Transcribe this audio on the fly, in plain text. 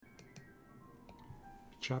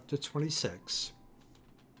Chapter 26.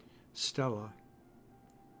 Stella.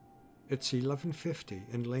 It's 11:50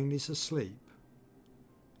 and Laney's asleep.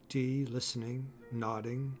 Dee listening,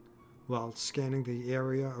 nodding, while scanning the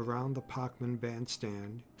area around the Parkman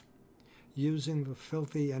bandstand, using the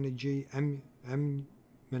filthy energy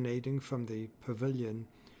emanating from the pavilion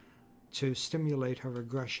to stimulate her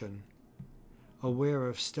aggression. Aware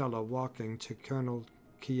of Stella walking to Colonel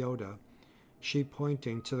Kyoto, she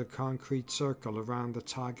pointing to the concrete circle around the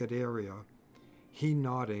target area, he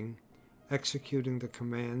nodding, executing the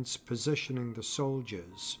commands, positioning the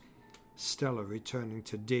soldiers, Stella returning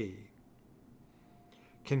to Dee.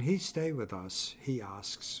 "Can he stay with us?" he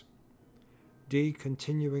asks. Dee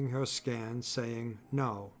continuing her scan, saying,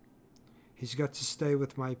 "No. He's got to stay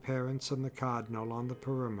with my parents and the Cardinal on the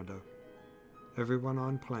perimeter. Everyone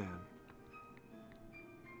on plan."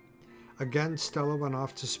 Again Stella went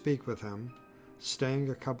off to speak with him, staying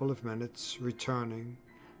a couple of minutes, returning,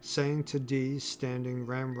 saying to Dee, standing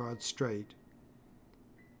ramrod straight,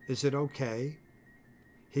 "Is it okay?"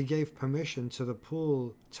 He gave permission to the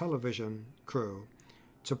pool television crew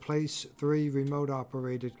to place 3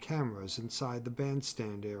 remote-operated cameras inside the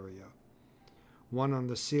bandstand area, one on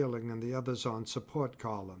the ceiling and the others on support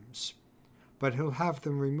columns, but he'll have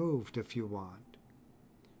them removed if you want.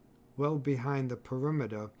 Well behind the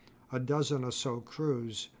perimeter, a dozen or so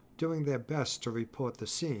crews doing their best to report the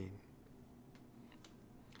scene.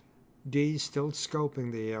 Dee still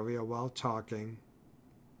scoping the area while talking.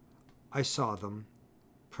 "I saw them.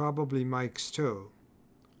 Probably Mike's too."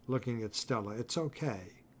 Looking at Stella, "It's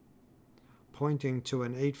okay." Pointing to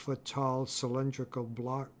an 8-foot-tall cylindrical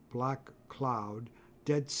black cloud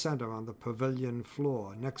dead center on the pavilion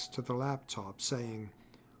floor next to the laptop, saying,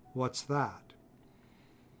 "What's that?"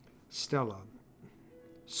 Stella,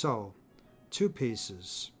 "So, 2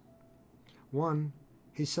 pieces. One,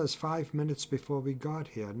 he says 5 minutes before we got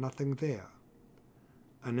here, nothing there.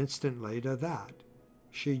 An instant later, that,"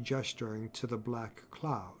 she gesturing to the black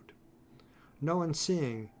cloud. "No one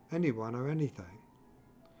seeing anyone or anything.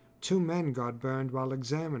 2 men got burned while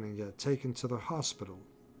examining it, taken to the hospital.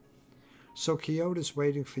 So Kyoto's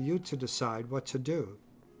waiting for you to decide what to do.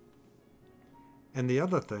 And the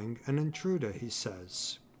other thing, an intruder, he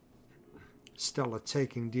says." Stella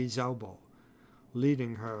taking Dee's elbow,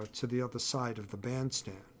 leading her to the other side of the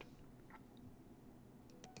bandstand,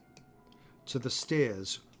 to the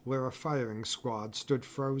stairs where a firing squad stood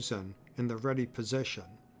frozen in the ready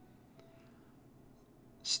position.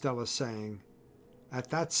 Stella saying, "At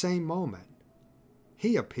that same moment,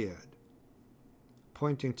 he appeared,"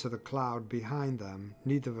 pointing to the cloud behind them,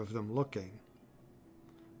 neither of them looking.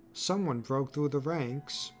 "Someone broke through the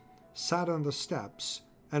ranks, sat on the steps,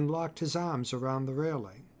 and locked his arms around the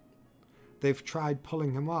railing. They've tried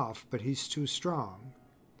pulling him off, but he's too strong.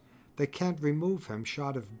 They can't remove him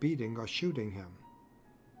short of beating or shooting him.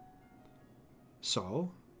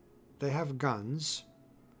 So, they have guns."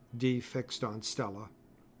 Dee fixed on Stella.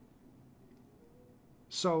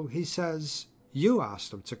 "So he says you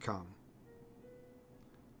asked him to come."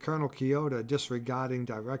 Colonel Kyoto disregarding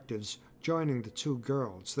directives, joining the 2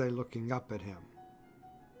 girls, they looking up at him.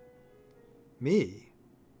 "Me?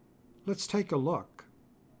 Let's take a look."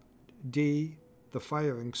 Dee, the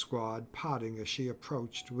firing squad, parting as she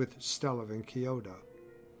approached with Stella and Kyoto.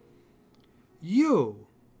 "You!"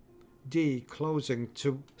 Dee closing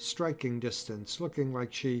to striking distance, looking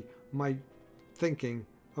like she might, thinking,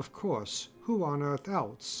 "Of course, who on earth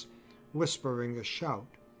else?" Whispering a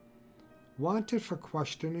shout. "Wanted for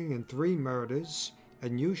questioning and 3 murders,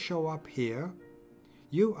 and you show up here?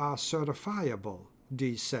 You are certifiable,"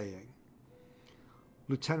 Dee saying.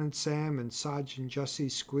 Lieutenant Sam and Sergeant Jesse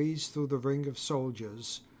squeezed through the ring of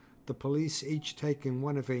soldiers, the police each taking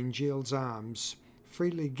one of Angel's arms,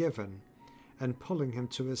 freely given, and pulling him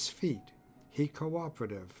to his feet, he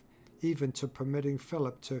cooperative, even to permitting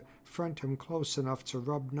Philip to front him close enough to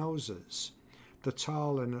rub noses, the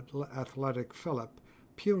tall and athletic Philip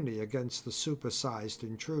puny against the supersized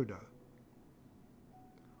intruder.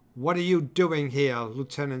 "What are you doing here?"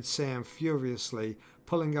 Lieutenant Sam furiously,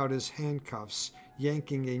 pulling out his handcuffs,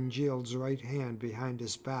 yanking Angel's right hand behind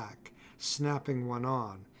his back, snapping one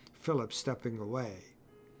on, Philip stepping away.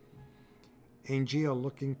 Angel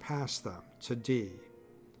looking past them to Dee.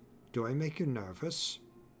 "Do I make you nervous?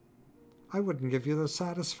 I wouldn't give you the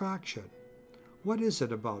satisfaction. What is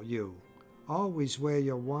it about you? Always where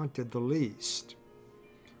you're wanted the least.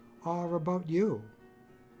 Or about you?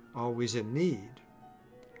 Always in need.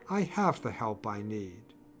 I have the help I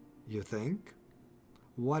need. You think?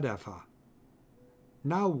 Whatever.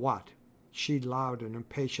 Now what?" She loud and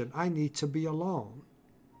impatient. "I need to be alone."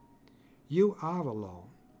 "You are alone.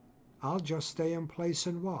 I'll just stay in place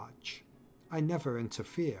and watch. I never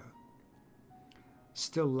interfere.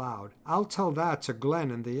 Still loud. I'll tell that to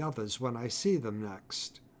Glenn and the others when I see them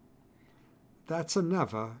next. That's a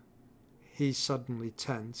never. He's suddenly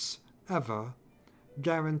tense. Ever.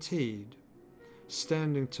 Guaranteed.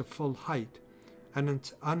 Standing to full height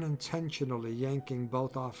and unintentionally yanking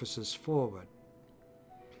both officers forward.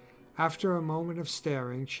 After a moment of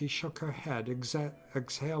staring, she shook her head,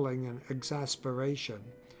 exhaling in exasperation,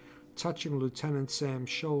 touching Lieutenant Sam's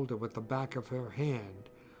shoulder with the back of her hand,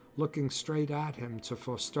 looking straight at him to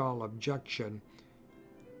forestall objection.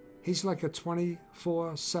 He's like a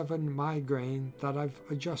 24/7 migraine that I've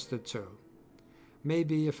adjusted to.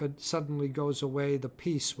 Maybe if it suddenly goes away, the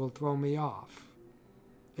peace will throw me off.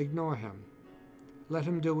 Ignore him. Let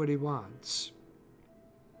him do what he wants.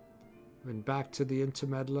 And back to the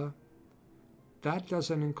intermeddler. That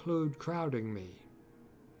doesn't include crowding me.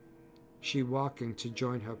 She walking to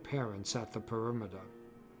join her parents at the perimeter.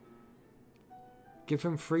 Give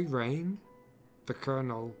him free rein? The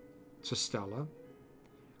colonel to Stella.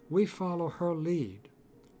 We follow her lead.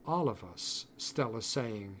 All of us, Stella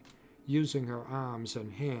saying, using her arms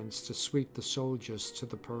and hands to sweep the soldiers to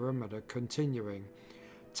the perimeter, continuing,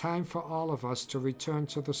 time for all of us to return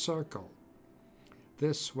to the circle.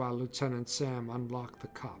 This while Lieutenant Sam unlocked the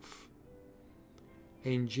cuff.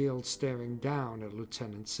 Angel staring down at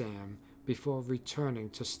Lieutenant Sam before returning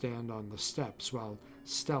to stand on the steps while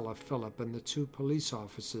Stella, Philip, and the two police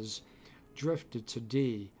officers drifted to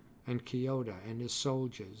D and Kyoto and his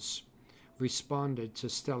soldiers, responded to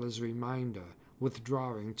Stella's reminder,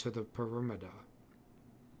 withdrawing to the perimeter.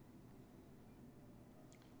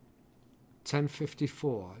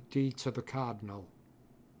 10:54, D to the Cardinal.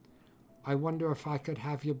 I wonder if I could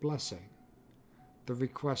have your blessing. The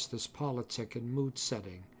request is politic and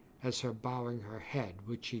mood-setting, as her bowing her head,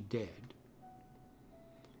 which she did.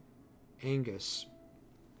 Angus.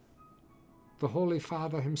 The Holy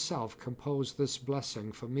Father himself composed this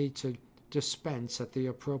blessing for me to dispense at the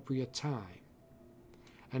appropriate time,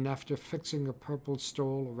 and after fixing a purple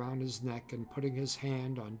stole around his neck and putting his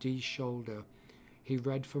hand on Dee's shoulder, he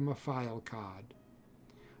read from a file card.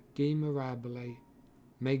 Dee Mirabile,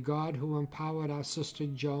 may God, who empowered our sister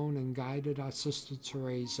Joan and guided our sister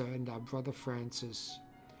Teresa and our brother Francis,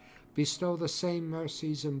 bestow the same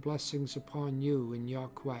mercies and blessings upon you in your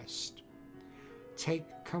quest. Take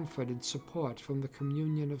comfort and support from the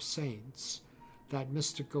communion of saints, that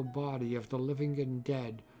mystical body of the living and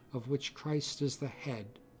dead of which Christ is the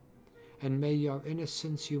head, and may your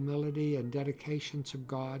innocence, humility, and dedication to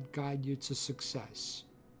God guide you to success.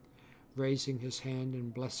 Raising his hand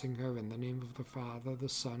and blessing her in the name of the Father, the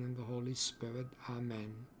Son, and the Holy Spirit.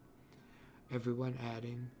 Amen. Everyone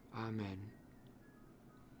adding, Amen.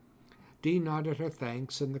 Dee nodded her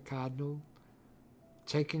thanks, and the Cardinal,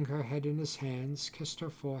 taking her head in his hands, kissed her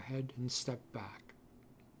forehead and stepped back.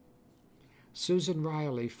 Susan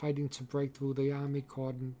Riley, fighting to break through the army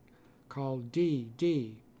cordon, called, Dee,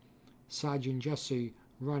 Dee. Sergeant Jesse,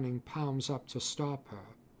 running palms up to stop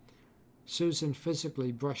her. Susan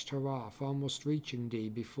physically brushed her off, almost reaching Dee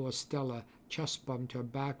before Stella chest-bumped her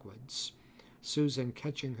backwards, Susan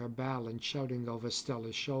catching her balance, shouting over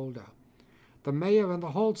Stella's shoulder, The mayor and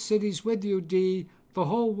the whole city's with you, Dee, the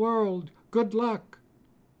whole world, good luck.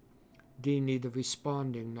 Dee neither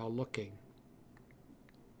responding nor looking.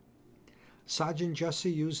 Sergeant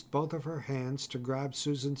Jesse used both of her hands to grab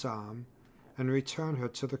Susan's arm and return her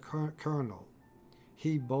to the colonel,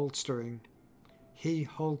 he holstering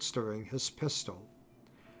his pistol.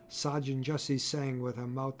 Sergeant Jesse saying with her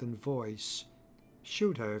mouth and voice,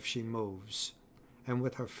 Shoot her if she moves, and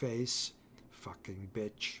with her face, Fucking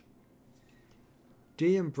bitch.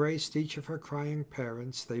 Dee embraced each of her crying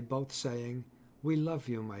parents, they both saying, We love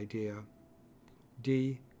you, my dear.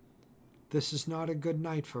 Dee, this is not a good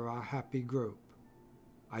night for our happy group.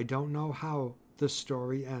 I don't know how this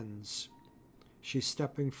story ends. She's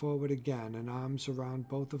stepping forward again, and arms around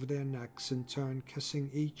both of their necks, in turn kissing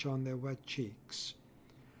each on their wet cheeks.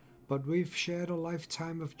 But we've shared a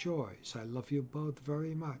lifetime of joys. I love you both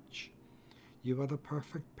very much. You are the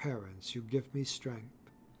perfect parents. You give me strength.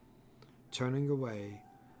 Turning away,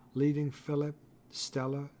 leading Philip,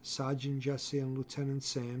 Stella, Sergeant Jesse, and Lieutenant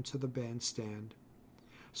Sam to the bandstand,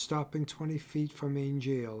 stopping 20 feet from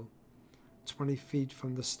Angel, 20 feet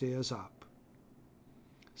from the stairs up.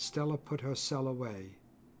 Stella put her cell away.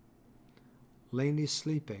 Laney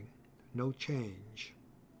sleeping, no change.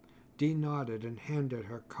 Dee nodded and handed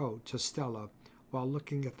her coat to Stella while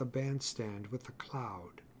looking at the bandstand with the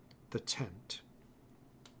cloud, the tent.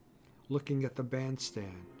 Looking at the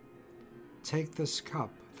bandstand. Take this cup,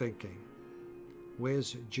 thinking.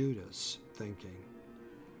 Where's Judas, thinking.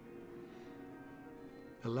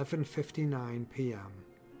 11:59 p.m.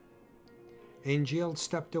 Angeal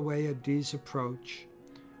stepped away at Dee's approach,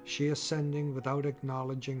 she ascending without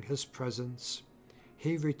acknowledging his presence,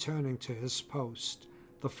 he returning to his post,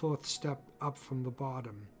 the fourth step up from the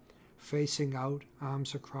bottom, facing out,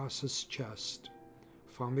 arms across his chest.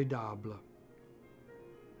 Formidable.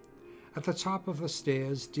 At the top of the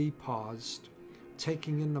stairs, Dee paused,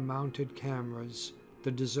 taking in the mounted cameras,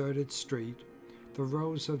 the deserted street, the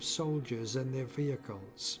rows of soldiers and their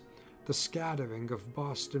vehicles, the scattering of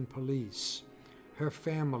Boston police, her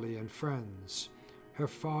family and friends, her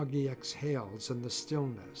foggy exhales in the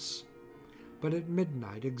stillness. But at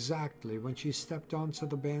midnight exactly, when she stepped onto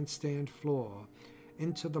the bandstand floor,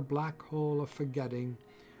 into the black hole of forgetting,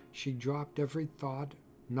 she dropped every thought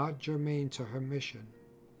not germane to her mission.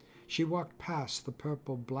 She walked past the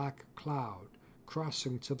purple-black cloud,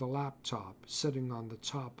 crossing to the laptop, sitting on the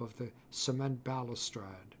top of the cement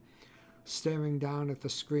balustrade, staring down at the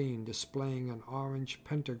screen displaying an orange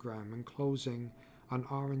pentagram enclosing an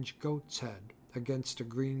orange goat's head against a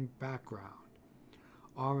green background,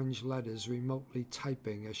 orange letters remotely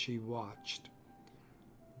typing as she watched.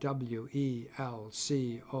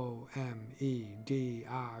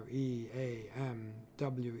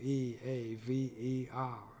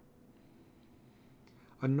 WELCOMEDREAMWEAVER.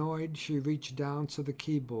 Annoyed, she reached down to the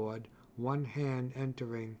keyboard, one hand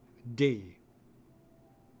entering D.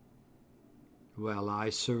 "Well,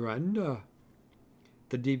 I surrender,"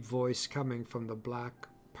 the deep voice coming from the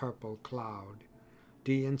black-purple cloud.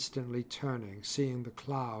 D instantly turning, seeing the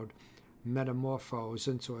cloud metamorphose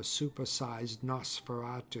into a supersized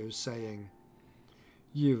Nosferatu, saying,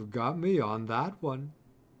 "You've got me on that one.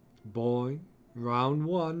 Boing, round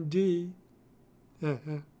one, D.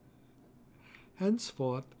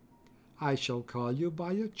 Henceforth, I shall call you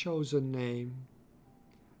by your chosen name.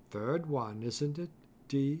 Third one, isn't it,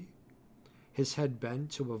 D?" His head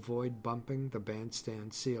bent to avoid bumping the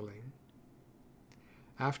bandstand ceiling.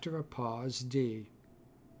 After a pause, D.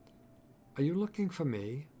 "Are you looking for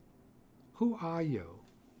me? Who are you?"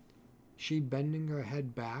 She bending her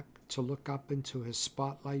head back to look up into his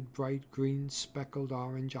spotlight bright green speckled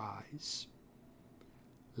orange eyes.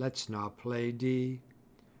 "Let's not play, D,"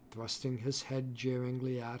 thrusting his head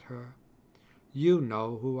jeeringly at her. "You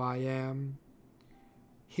know who I am.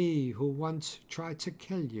 He who once tried to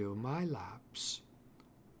kill you, my lapse.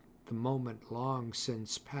 The moment long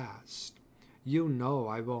since past. You know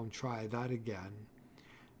I won't try that again,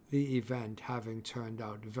 the event having turned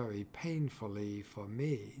out very painfully for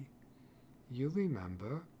me. You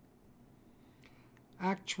remember?"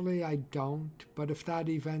 "Actually, I don't, but if that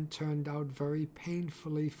event turned out very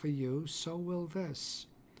painfully for you, so will this.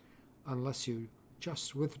 Unless you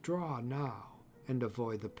just withdraw now and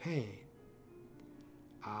avoid the pain."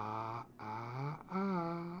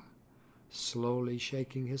 Slowly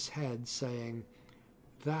shaking his head, saying,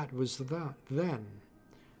 "That was then,"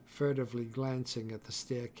 furtively glancing at the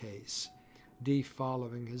staircase, D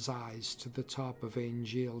following his eyes to the top of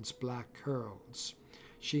Angeal's black curls,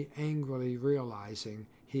 she angrily realizing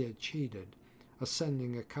he had cheated,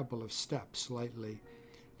 ascending a couple of steps likely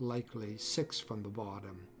 6 from the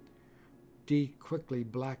bottom. D quickly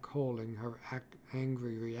black-holing her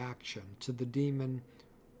angry reaction to the demon,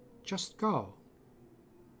 "Just go."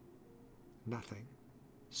 Nothing.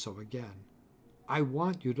 So again, "I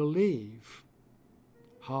want you to leave."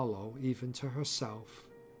 Hollow even to herself.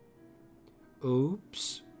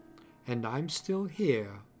 "Oops, and I'm still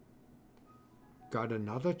here. Got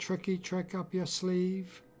another tricky trick up your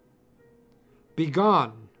sleeve?"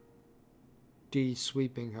 "Begone!" D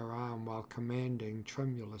sweeping her arm while commanding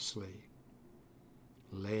tremulously.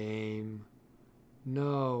 "Lame.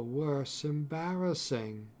 No, worse,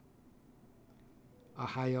 embarrassing." A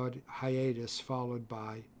hiatus followed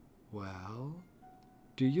by, "Well,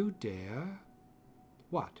 do you dare?"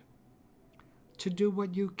 "What?" "To do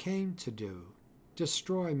what you came to do,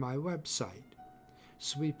 destroy my website."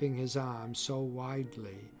 Sweeping his arm so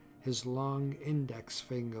widely, his long index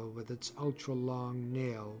finger with its ultra-long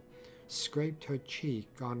nail scraped her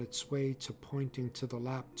cheek on its way to pointing to the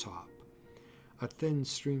laptop, a thin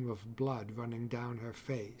stream of blood running down her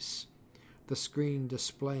face, the screen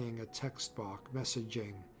displaying a text box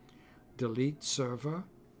messaging, "Delete server,"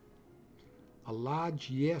 a large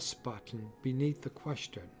yes button beneath the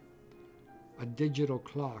question, a digital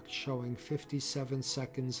clock showing 57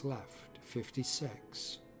 seconds left,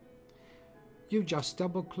 56. "You just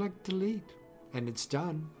double-click delete, and it's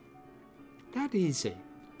done. That easy,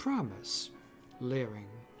 promise," leering.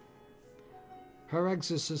 Her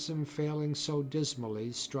exorcism failing so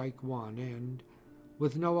dismally, strike one, and,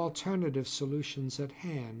 with no alternative solutions at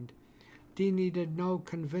hand, D Dee needed no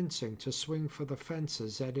convincing to swing for the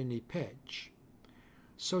fences at any pitch.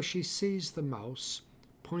 So she seized the mouse,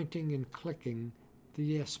 pointing and clicking the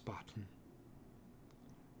yes button.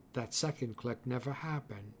 That second click never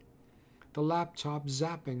happened, the laptop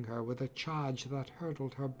zapping her with a charge that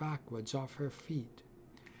hurtled her backwards off her feet,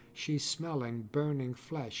 she smelling burning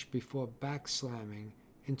flesh before backslamming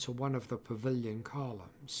into one of the pavilion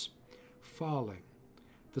columns, falling,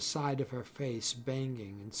 the side of her face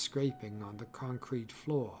banging and scraping on the concrete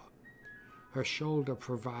floor, her shoulder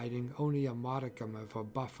providing only a modicum of a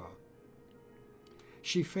buffer.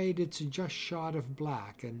 She faded to just short of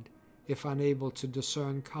black, and if unable to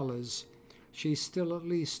discern colors, she's still at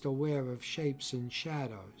least aware of shapes and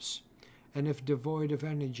shadows, and if devoid of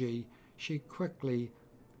energy, she quickly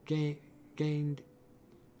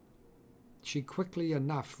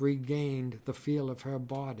enough regained the feel of her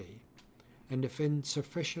body, and if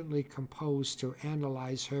insufficiently composed to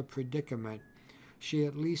analyze her predicament, she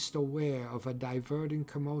at least aware of a diverting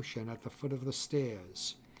commotion at the foot of the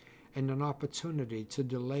stairs, and an opportunity to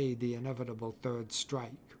delay the inevitable third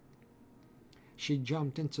strike. She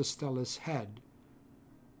jumped into Stella's head,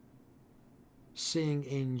 seeing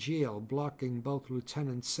Angel blocking both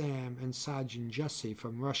Lieutenant Sam and Sergeant Jesse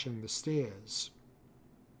from rushing the stairs.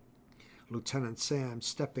 Lieutenant Sam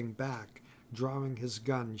stepping back, drawing his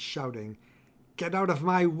gun, shouting, "Get out of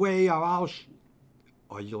my way or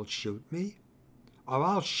or you'll shoot me? Or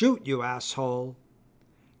I'll shoot you, asshole!"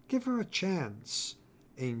 "Give her a chance,"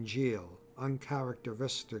 Angel,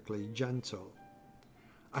 uncharacteristically gentle.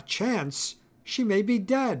 "A chance? She may be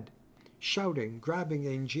dead!" Shouting, grabbing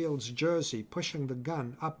Angel's jersey, pushing the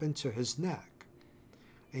gun up into his neck.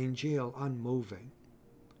 Angel unmoving.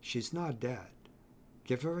 "She's not dead.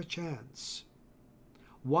 Give her a chance."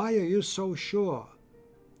 "Why are you so sure?"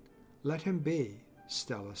 "Let him be,"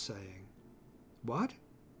 Stella saying. "What?"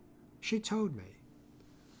 "She told me."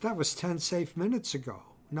 "That was 10 safe minutes ago."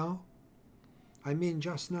 "No, I mean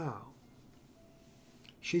just now."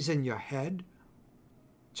 "She's in your head?"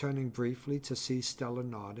 Turning briefly to see Stella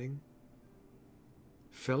nodding.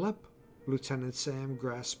 "Philip?" Lieutenant Sam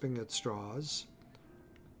grasping at straws.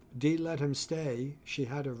 "Dee let him stay. She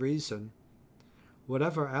had a reason.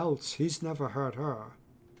 Whatever else, he's never hurt her."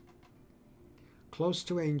 Close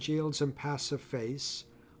to Angel's impassive face,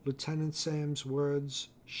 Lieutenant Sam's words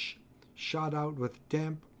shot out with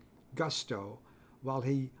damp gusto while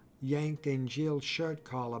he yanked Angel's shirt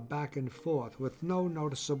collar back and forth with no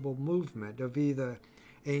noticeable movement of either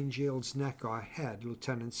Angel's neck or head.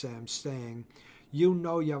 Lieutenant Sam saying, "You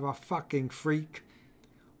know you're a fucking freak."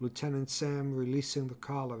 Lieutenant Sam releasing the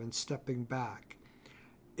collar and stepping back.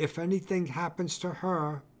 "If anything happens to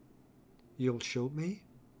her..." "You'll shoot me?"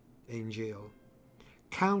 Angel.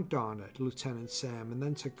 "Count on it," Lieutenant Sam, and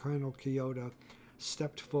then to Colonel Kyoto,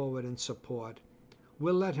 stepped forward in support.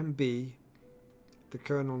 "We'll let him be." The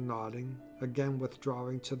colonel nodding, again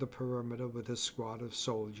withdrawing to the perimeter with his squad of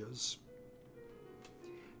soldiers.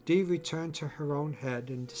 Dee returned to her own head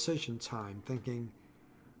in decision time, thinking,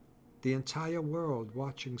 the entire world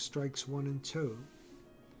watching strikes 1 and 2.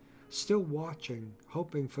 Still watching,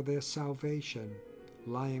 hoping for their salvation,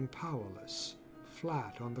 lying powerless,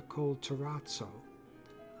 flat on the cold terrazzo.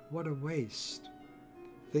 What a waste.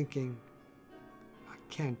 Thinking, I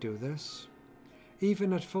can't do this.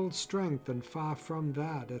 Even at full strength and far from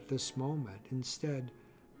that at this moment, instead,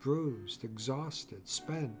 bruised, exhausted,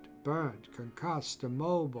 spent, burnt, concussed,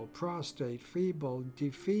 immobile, prostrate, feeble,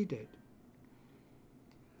 defeated.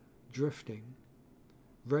 Drifting,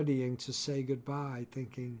 readying to say goodbye,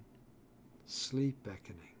 thinking, sleep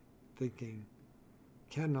beckoning, thinking,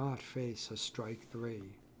 cannot face a strike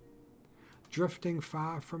 3. Drifting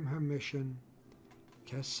far from her mission,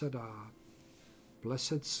 Kesada,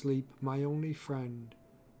 blessed sleep, my only friend,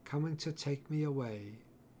 coming to take me away,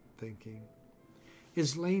 thinking,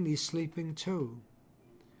 is Laney sleeping too?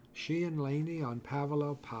 She and Laney on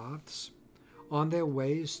parallel paths, on their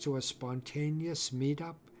ways to a spontaneous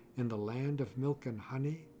meet-up in the land of milk and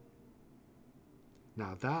honey?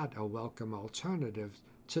 Now that a welcome alternative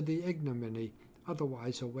to the ignominy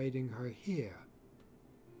otherwise awaiting her here.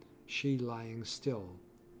 She lying still,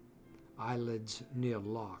 eyelids near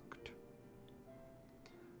locked.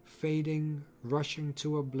 Fading, rushing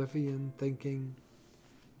to oblivion, thinking,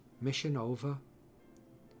 mission over,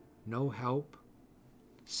 no help,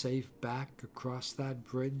 safe back across that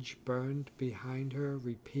bridge burned behind her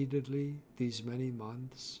repeatedly these many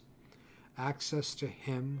months, access to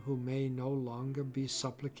him who may no longer be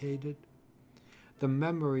supplicated, the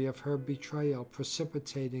memory of her betrayal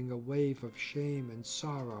precipitating a wave of shame and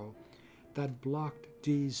sorrow that blocked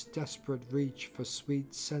Dee's desperate reach for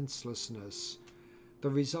sweet senselessness, the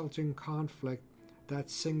resulting conflict, that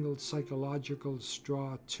single psychological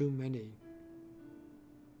straw too many.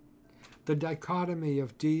 The dichotomy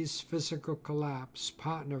of Dee's physical collapse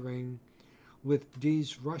partnering with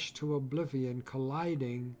Dee's rush to oblivion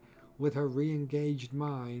colliding with her re-engaged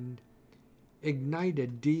mind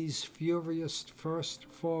ignited Dee's furious first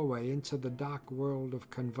foray into the dark world of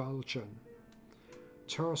convulsion.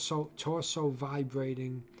 Torso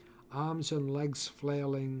vibrating, arms and legs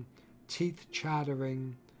flailing, teeth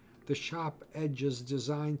chattering, the sharp edges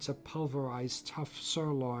designed to pulverize tough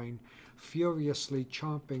sirloin, furiously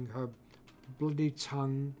chomping her bloody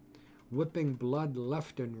tongue, whipping blood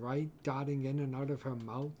left and right, darting in and out of her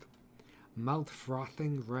mouth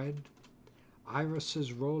frothing red,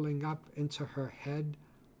 irises rolling up into her head,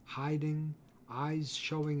 hiding, eyes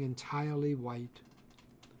showing entirely white.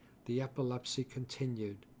 The epilepsy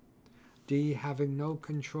continued, Dee having no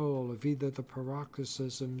control of either the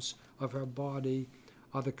paroxysms of her body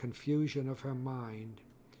or the confusion of her mind,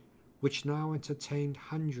 which now entertained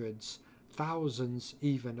hundreds, thousands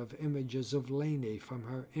even, of images of Lainey from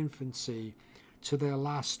her infancy to their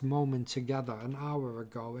last moment together an hour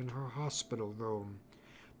ago in her hospital room,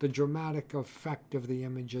 the dramatic effect of the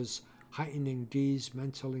images heightening Dee's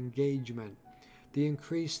mental engagement, the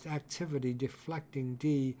increased activity deflecting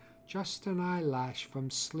Dee just an eyelash from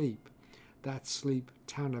sleep, that sleep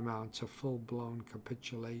tantamount to full-blown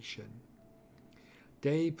capitulation.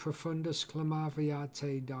 De profundus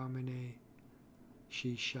clamaviate, Domine,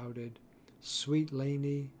 she shouted. Sweet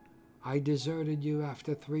Lainey, I deserted you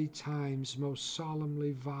after 3 times, most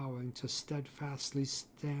solemnly vowing to steadfastly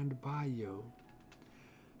stand by you.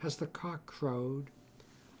 Has the cock crowed?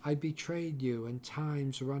 I betrayed you, and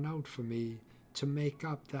time's run out for me to make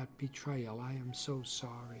up that betrayal. I am so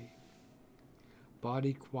sorry.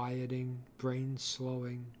 Body quieting, brain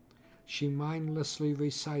slowing, she mindlessly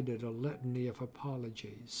recited a litany of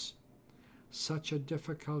apologies. Such a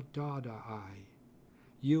difficult daughter I.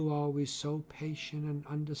 You always so patient and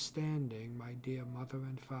understanding, my dear mother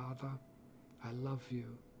and father. I love you.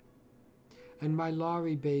 And my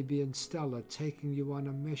Laurie baby and Stella taking you on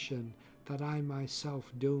a mission that I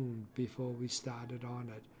myself doomed before we started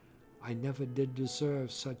on it. I never did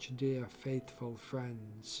deserve such dear, faithful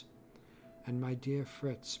friends. And my dear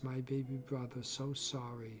Fritz, my baby brother, so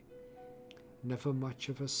sorry. Never much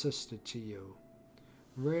of a sister to you.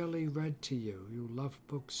 Rarely read to you. You love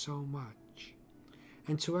books so much.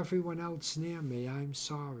 And to everyone else near me, I'm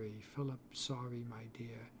sorry. Philip, sorry, my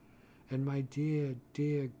dear. And my dear,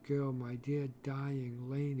 dear girl, my dear dying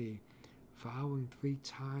Lainey, vowing 3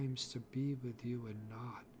 times to be with you and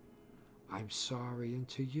not. I'm sorry, and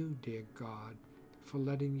to you, dear God, for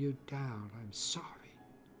letting you down. I'm sorry.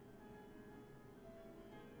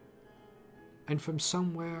 And from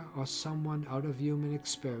somewhere or someone out of human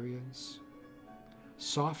experience,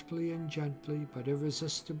 softly and gently but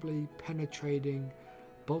irresistibly penetrating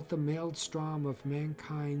both the maelstrom of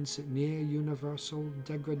mankind's near universal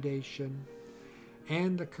degradation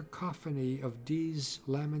and the cacophony of Dee's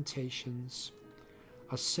lamentations,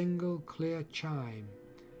 a single clear chime,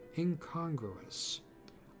 incongruous,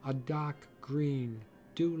 a dark green,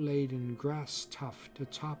 dew-laden grass tuft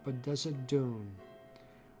atop a desert dune,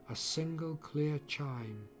 a single clear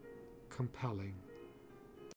chime, compelling.